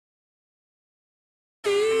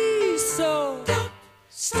so. Don't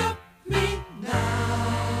stop me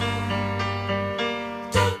now.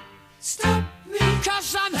 Don't stop me.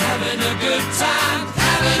 'Cause I'm having a good time,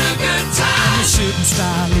 having a good time. The shooting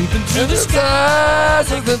star leaping through the sky.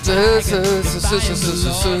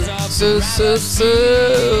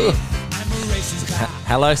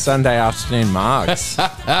 Hello, Sunday afternoon, Marks.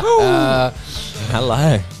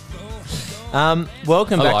 Hello.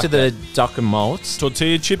 Welcome back like to the Doc and Malts.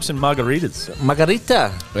 Tortilla chips and margaritas.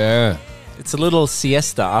 Margarita. Yeah. It's a little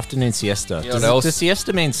siesta, afternoon siesta. what else? Does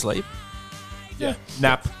siesta mean sleep? Yeah.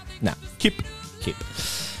 Nap. No. Kip. Keep.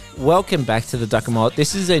 Welcome back to the Duck and Malt.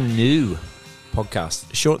 This is a new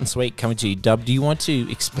podcast, short and sweet, coming to you. Dub, do you want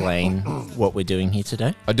to explain what we're doing here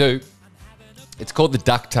today? I do. It's called the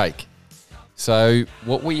Duck Take. So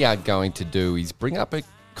what we are going to do is bring up a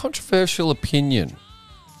controversial opinion.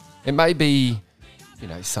 It may be,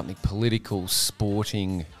 something political,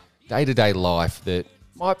 sporting, day-to-day life that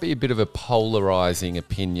might be a bit of a polarizing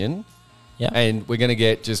opinion. Yeah. And we're going to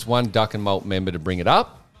get just one Duck and Malt member to bring it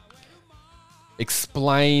up,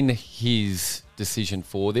 explain his decision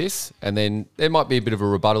for this, and then there might be a bit of a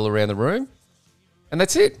rebuttal around the room. And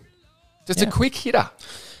that's it. Just a quick hitter.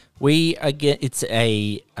 It's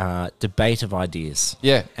a debate of ideas.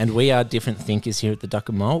 Yeah. And we are different thinkers here at the Duck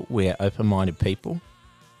and Malt. We're open-minded people.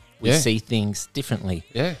 We Yeah. see things differently.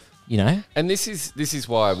 Yeah. And this is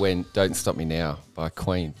why I went Don't Stop Me Now by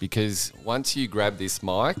Queen, because once you grab this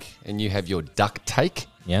mic and you have your duck take,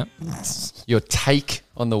 Yeah. your take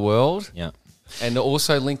on the world, Yeah. and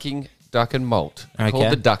also linking Duck and Malt, Okay.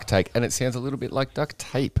 called the Duck Take, and it sounds a little bit like duct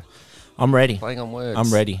tape, I'm ready. playing on words.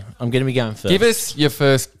 I'm ready. I'm going to be going first. Give us your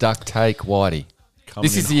first duck take, Whitey.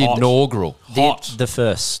 This is the inaugural. The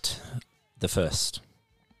first.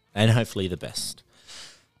 And hopefully the best.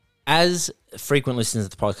 As frequent listeners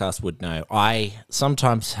of the podcast would know, I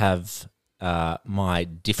sometimes have my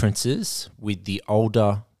differences with the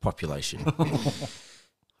older population.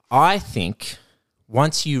 I think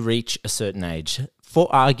once you reach a certain age,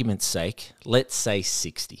 for argument's sake, let's say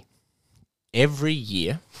 60, every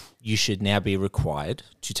year you should now be required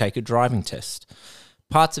to take a driving test.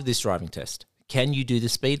 Parts of this driving test: can you do the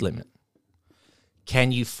speed limit?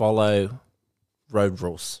 Can you follow road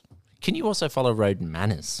rules? Can you also follow road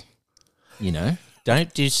manners?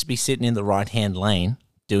 Don't just be sitting in the right-hand lane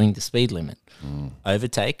doing the speed limit.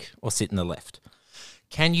 Overtake or sit in the left.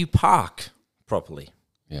 Can you park properly?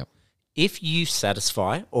 Yeah. If you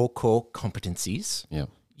satisfy all core competencies, Yeah.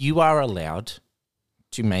 you are allowed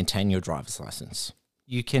to maintain your driver's license.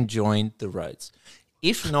 You can join the roads.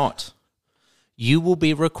 If not, you will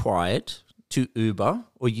be required to Uber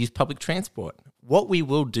or use public transport. What we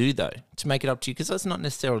will do, though, to make it up to you, because that's not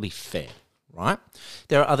necessarily fair, right?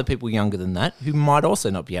 There are other people younger than that who might also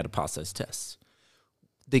not be able to pass those tests.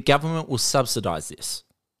 The government will subsidise this,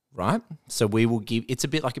 right? So we will give, it's a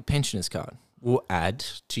bit like a pensioner's card. We'll add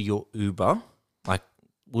to your Uber,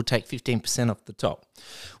 we'll take 15% off the top.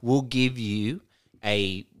 We'll give you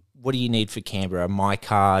what do you need for Canberra? My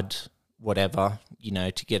card, whatever,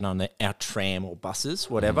 to get on our tram or buses,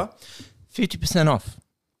 whatever. 50% off.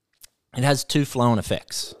 It has two flow-on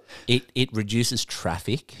effects. It reduces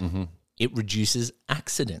traffic. It reduces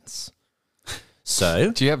accidents.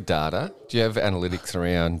 So, Do you have data? Do you have analytics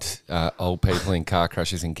around old people in car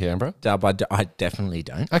crashes in Canberra? I definitely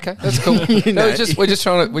don't. Okay, that's cool. We're just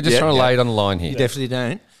trying to lay it on the line here. Definitely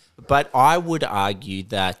don't. But I would argue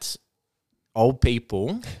that old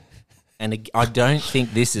people, and I don't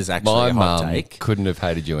think this is actually My a hot mum take. couldn't have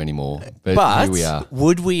hated you anymore, but But here we are.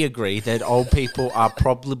 would we agree that old people are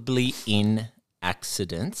probably in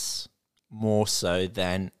accidents more so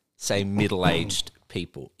than, say, middle-aged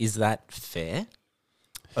people? Is that fair?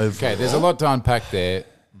 Okay, there's a lot to unpack there.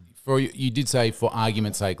 You did say, for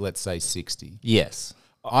argument's sake, let's say 60. Yes.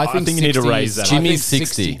 I think you need to 60 raise is- that. I think Jimmy's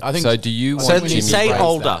 60. I think So do you So want Jimmy say raise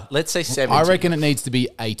older. that. Let's say 70. I reckon it needs to be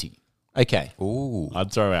 80. Okay. Ooh.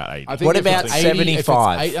 I'd throw out 80. I think What if about it's 80,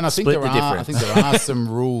 75? if it's and I think Split there the are. I difference. think there are some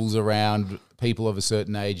rules around people of a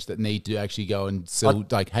certain age that need to actually go and still,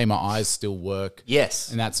 hey, my eyes still work.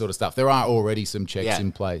 Yes. And that sort of stuff. There are already some checks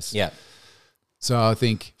in place. Yeah. So I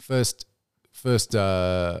think first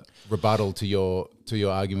rebuttal to your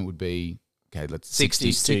argument would be, okay, let's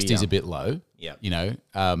 60 's 60 too is a young. bit low. Yeah.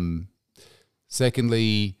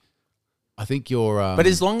 Secondly, I think you're But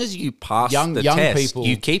as long as you pass young the test, people-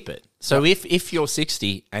 you keep it. So if you're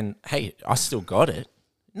 60 and, hey, I still got it,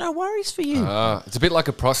 no worries for you. It's a bit like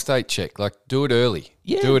a prostate check. Like, do it early.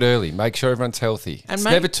 Yeah. Do it early. Make sure everyone's healthy. And It's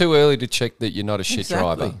mate- never too early to check that you're not a shit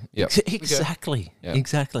driver. Yep. Exactly. Yeah.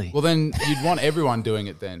 Exactly. Well, then you'd want everyone doing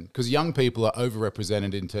it then, because young people are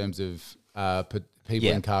overrepresented in terms of people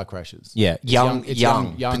Yeah. in car crashes. Yeah, It's young,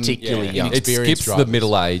 young, particularly yeah, young. It inexperienced skips the drivers.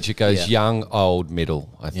 middle age. It goes Yeah. young, old,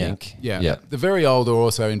 middle, I think. Yeah. The very old are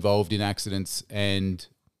also involved in accidents, and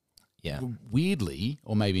Yeah, weirdly,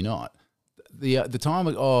 or maybe not, the time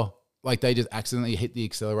like they just accidentally hit the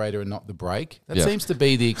accelerator and not the brake. That Yeah. seems to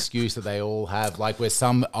be the excuse that they all have. Like where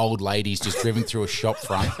some old lady's just driven through a shop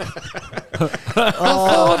front. I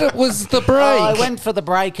thought it was the brake. I went for the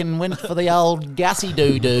brake and went for the old gassy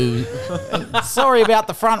doo-doo. Sorry about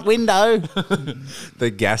the front window. the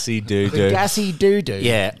gassy The gassy doo-doo.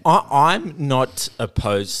 Yeah, I'm not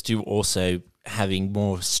opposed to also having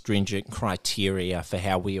more stringent criteria for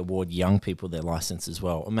how we award young people their license as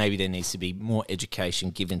well. Or maybe there needs to be more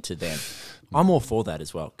education given to them. I'm all for that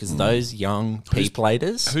as well because those young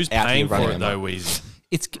P-platers Who's out here paying for running it though, amok, Weezy?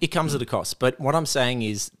 it comes at a cost. But what I'm saying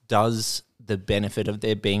is, does the benefit of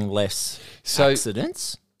there being less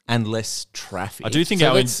accidents and less traffic? I do think So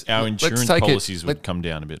our let's insurance take it- policies would let- come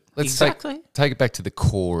down a bit. Let's Exactly. take it back to the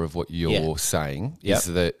core of what you're Yeah. saying Yep. is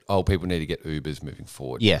that old people need to get Ubers moving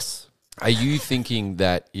forward. Yes. Are you thinking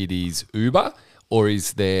that it is Uber or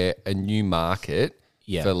is there a new market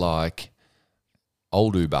Yeah. for like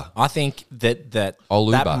old Uber? I think that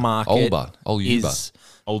Old that Uber. market Old Uber.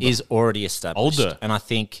 is already established. Older. And I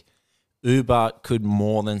think Uber could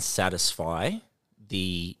more than satisfy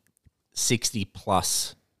the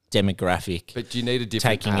 60-plus demographic But do you need a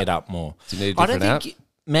different taking app? it up more. Do you need a I don't different think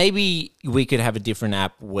maybe we could have a different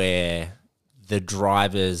app where the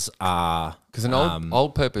drivers are... Because an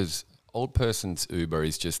old person's Uber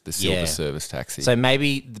is just the silver Yeah. service taxi. So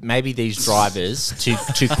maybe these drivers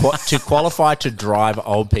to qualify to drive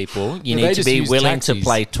old people, you Well, they need to just be use willing to taxis.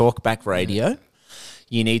 play talkback radio.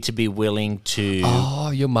 You need to be willing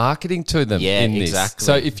to you're marketing to them Yeah, in this. exactly.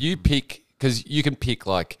 So if you pick, because you can pick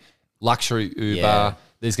like luxury Uber, Yeah.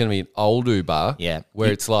 there's going to be an old Uber Yeah.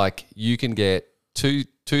 where it's like you can get two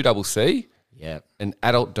double C, yeah an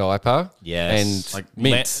adult diaper, Yes. and Like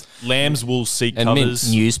mints. lambs wool seat And covers.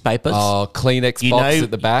 mints. newspapers. Oh, Kleenex you box know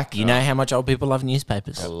at the back. You know how much old people love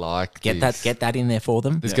newspapers. I like Get this. that in there for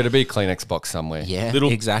them. There's going to be a Kleenex box somewhere. Yeah,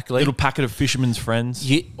 Little exactly. Little packet of Fisherman's Friends.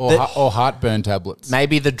 Or heartburn tablets.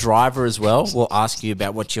 Maybe the driver as well will ask you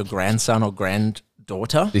about what your grandson or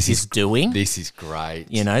granddaughter is doing. This is great.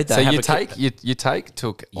 You know, they so have you a- take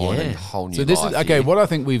took on a Yeah. whole new So this life is okay. here. What I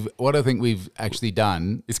think we've actually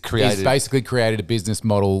done Is created- basically created a business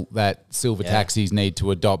model that silver taxis need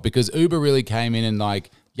to adopt because Uber really came in and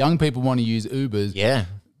like young people want to use Ubers. Yeah.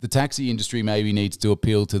 The taxi industry maybe needs to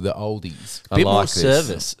appeal to the oldies. I Bit more like this.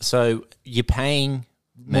 service. So you're paying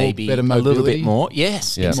maybe better a little mobility. bit more.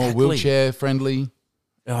 Yes, Yeah. exactly. More wheelchair friendly.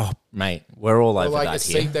 Oh, mate, we're all Or over like that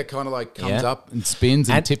a here. seat that kind of like comes Yeah. up and spins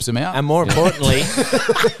and tips them out. And more importantly,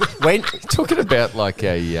 when Talking about like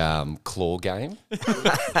a claw game.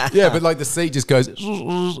 yeah, but like the seat just goes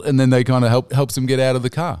and then they kind of helps them get out of the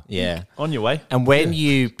car. yeah. On your way. And when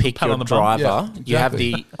you pick pat your on the bum. driver, Yeah, you have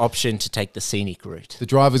exactly. the option to take the scenic route. The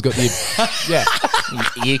driver's got the yeah.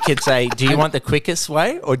 You could say, do you want the quickest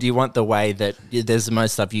way or do you want the way that there's the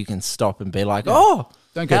most stuff you can stop and be like, oh,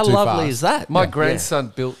 Don't go how too lovely fast. is that? My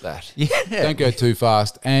grandson built that. Don't go too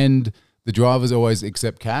fast. And the drivers always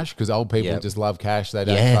accept cash because old people Yep. just love cash. They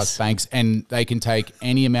don't Yes. trust banks, and they can take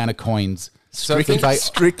any amount of coins. So I think-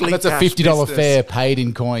 Strictly That's a cash $50 business. fare paid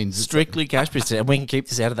in coins. Strictly cash business. And we can keep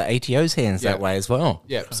this out of the ATO's hands Yeah. that way as well.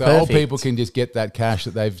 Yeah, so old Perfect. people can just get that cash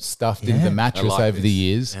that they've stuffed into the mattress like over the this.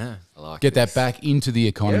 years. Yeah. I like Get this. that back into the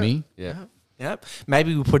economy. Yeah. Yep.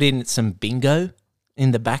 Maybe we put in some bingo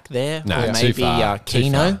in the back there. No, or too maybe far, too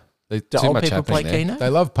Keno. far. There's Do too old much people play happening there. Keno? They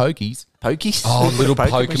love pokies. Pokies? Oh, little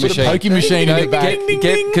poker machine. Pokey machine in the back.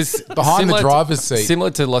 Because Behind the driver's seat.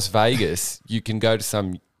 Similar to Las Vegas, you can go to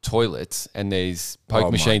some toilets and there's poker Oh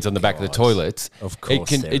my machines on the back of the God. toilets. Of course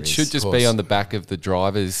there It is. should Of just course. be on the back of the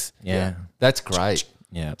driver's. Yeah. That's great.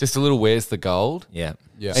 Yeah. Just a little where's the gold? Yeah.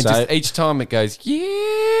 Yeah. And So- just each time it goes,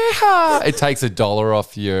 yeah, it takes $1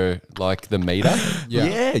 off your, like, the meter.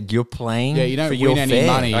 Yeah. You're playing Yeah, you don't for win your any fare.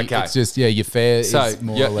 money. Okay. It's just, your fare So is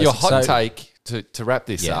more or your, less. your hot So- take, to wrap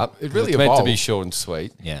this Yeah. up, It really it's meant to be evolved. short and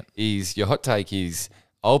sweet, Yeah. is your hot take is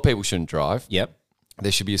old people shouldn't drive. Yep.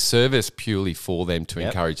 There should be a service purely for them to Yep.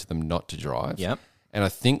 encourage them not to drive. Yep. And I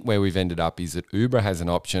think where we've ended up is that Uber has an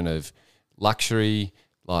option of luxury,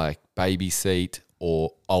 like baby seat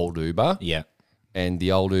or old Uber. Yeah. And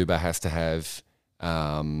the old Uber has to have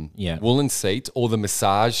Yeah. woolen seats or the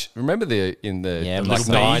massage. Remember in the Yeah, like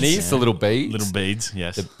little 90s, beads. the little beads? Little beads,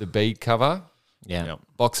 yes. The bead cover, Yeah. Yep.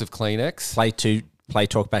 box of Kleenex, Play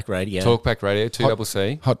talkback radio. talkback radio,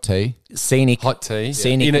 2CC. hot tea. Scenic. Hot tea,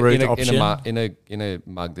 Scenic in route a option. in a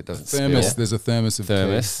mug that doesn't Thermos. spill. There's a thermos of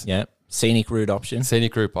Thermos. Yeah. scenic route option.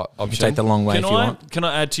 Scenic group You option. can take the long way if you want. Can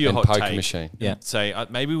I add to your And hot poker take? machine. Yeah. And say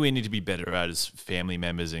maybe we need to be better at as family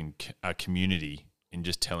members and a community in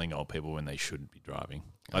just telling old people when they shouldn't be driving.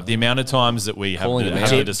 Like the amount of times that we have Calling to them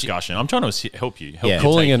have out. a discussion. I'm trying to help you. Yeah.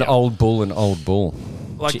 Calling take an out. old bull an old bull.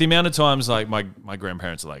 Like the amount of times like my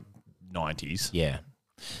grandparents are like 90s. Yeah.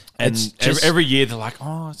 And It's just- every year they're like,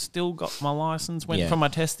 oh, I still got my license. Went Yeah. for my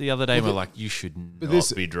test the other day. We're like, you should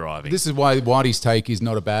not be driving. This is why Whitey's take is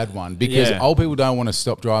not a bad one, because Yeah. old people don't want to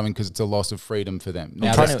stop driving because it's a loss of freedom for them.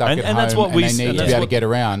 Now trying they're to- stuck and- at and that's home what we and s- they need and to that's be able to what- get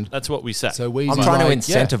around. That's what we say. So we I'm trying to like,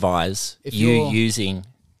 yeah. incentivize If you you're- using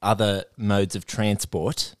other modes of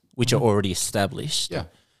transport, which are already established, Yeah.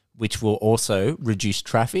 which will also reduce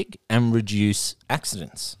traffic and reduce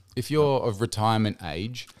accidents. If you're of retirement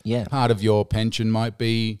age, Yeah. part of your pension might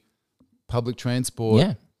be public transport.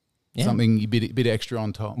 Yeah. Yeah. Something a bit extra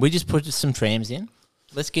on top. We just put some trams in.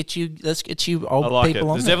 Let's get you old I like it. people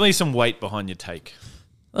on There's there. definitely some weight behind your take.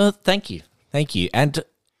 Thank you. And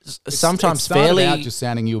sometimes it started fairly... out just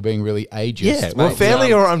sounding you were being really ageist. yeah, well, but,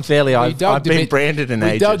 fairly or unfairly, we I've dug a been bit- branded an we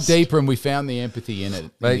ageist. dug deeper and we found the empathy in it.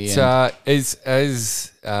 in But the end.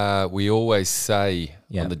 as we always say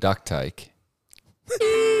Yeah. on the duck take,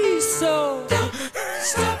 So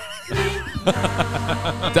stop me.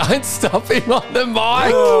 don't stop him on the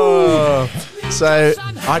mic. So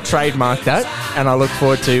I trademarked that, and I look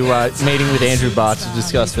forward to meeting with Andrew Barr to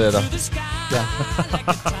discuss further.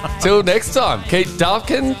 Till next time, keep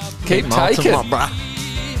ducking, keep taking. Multiple, bruh.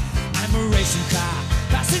 I'm a racing car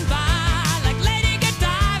passing by.